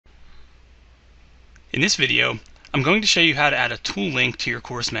In this video, I'm going to show you how to add a tool link to your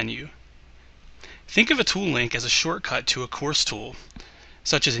course menu. Think of a tool link as a shortcut to a course tool,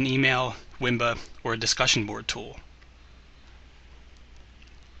 such as an email, Wimba, or a discussion board tool.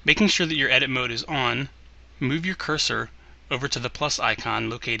 Making sure that your edit mode is on, move your cursor over to the plus icon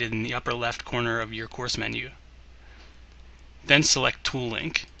located in the upper left corner of your course menu. Then select Tool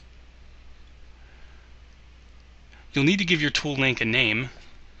Link. You'll need to give your tool link a name.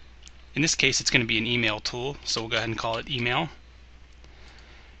 In this case, it's going to be an email tool, so we'll go ahead and call it Email.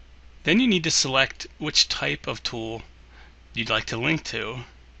 Then you need to select which type of tool you'd like to link to.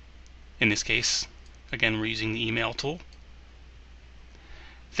 In this case, again, we're using the email tool.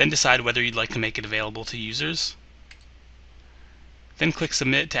 Then decide whether you'd like to make it available to users. Then click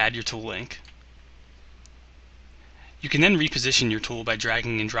Submit to add your tool link. You can then reposition your tool by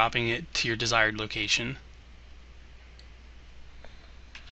dragging and dropping it to your desired location.